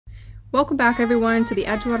Welcome back everyone to the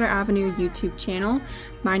Edgewater Avenue YouTube channel.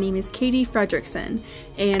 My name is Katie Fredrickson,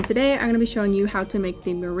 and today I'm going to be showing you how to make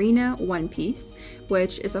the Marina one piece,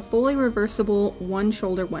 which is a fully reversible one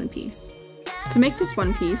shoulder one piece. To make this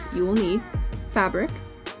one piece, you will need fabric,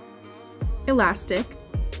 elastic,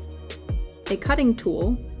 a cutting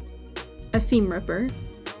tool, a seam ripper,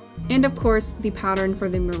 and of course the pattern for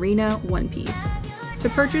the Marina one piece. To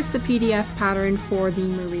purchase the PDF pattern for the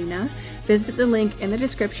Marina, visit the link in the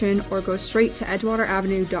description or go straight to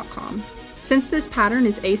edgewateravenue.com. Since this pattern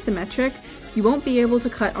is asymmetric, you won't be able to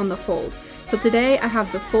cut on the fold, so today I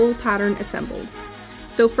have the full pattern assembled.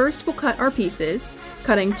 So first we'll cut our pieces,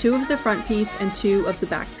 cutting 2 of the front piece and 2 of the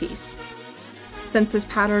back piece. Since this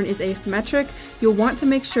pattern is asymmetric, you'll want to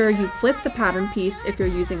make sure you flip the pattern piece if you're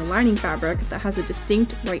using a lining fabric that has a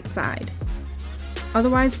distinct right side.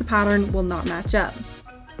 Otherwise the pattern will not match up.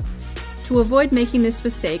 To avoid making this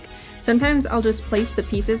mistake, sometimes I'll just place the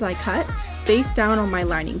pieces I cut face down on my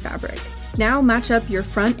lining fabric. Now match up your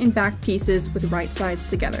front and back pieces with right sides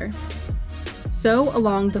together. Sew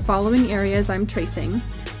along the following areas I'm tracing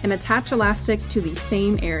and attach elastic to these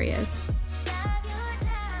same areas.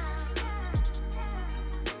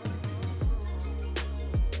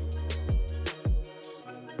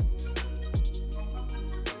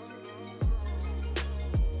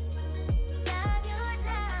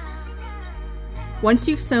 Once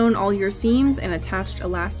you've sewn all your seams and attached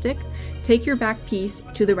elastic, take your back piece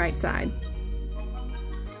to the right side.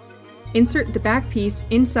 Insert the back piece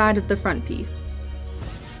inside of the front piece.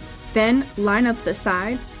 Then line up the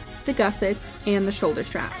sides, the gussets, and the shoulder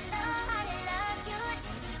straps.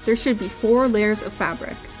 There should be 4 layers of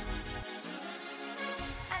fabric.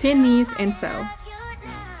 Pin these and sew.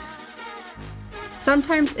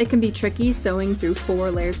 Sometimes it can be tricky sewing through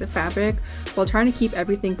 4 layers of fabric while trying to keep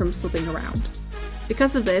everything from slipping around.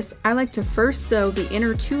 Because of this, I like to first sew the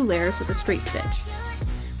inner 2 layers with a straight stitch.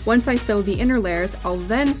 Once I sew the inner layers, I'll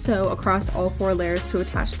then sew across all 4 layers to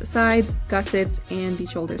attach the sides, gussets, and the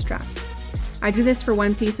shoulder straps. I do this for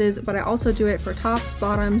one pieces, but I also do it for tops,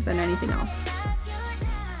 bottoms, and anything else.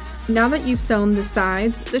 Now that you've sewn the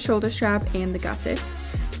sides, the shoulder strap, and the gussets,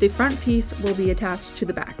 the front piece will be attached to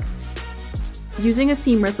the back. Using a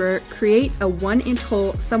seam ripper, create a 1-inch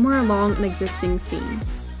hole somewhere along an existing seam.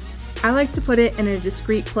 I like to put it in a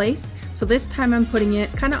discreet place, so this time I'm putting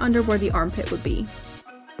it kind of under where the armpit would be.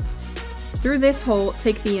 Through this hole,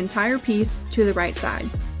 take the entire piece to the right side.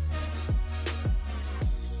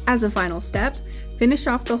 As a final step, finish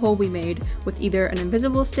off the hole we made with either an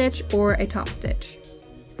invisible stitch or a top stitch.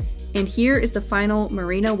 And here is the final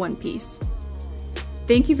Marina one piece.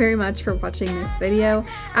 Thank you very much for watching this video.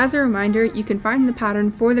 As a reminder, you can find the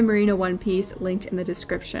pattern for the Marina one piece linked in the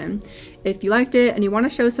description. If you liked it and you want to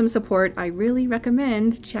show some support, I really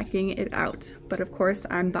recommend checking it out. But of course,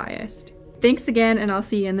 I'm biased. Thanks again, and I'll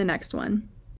see you in the next one.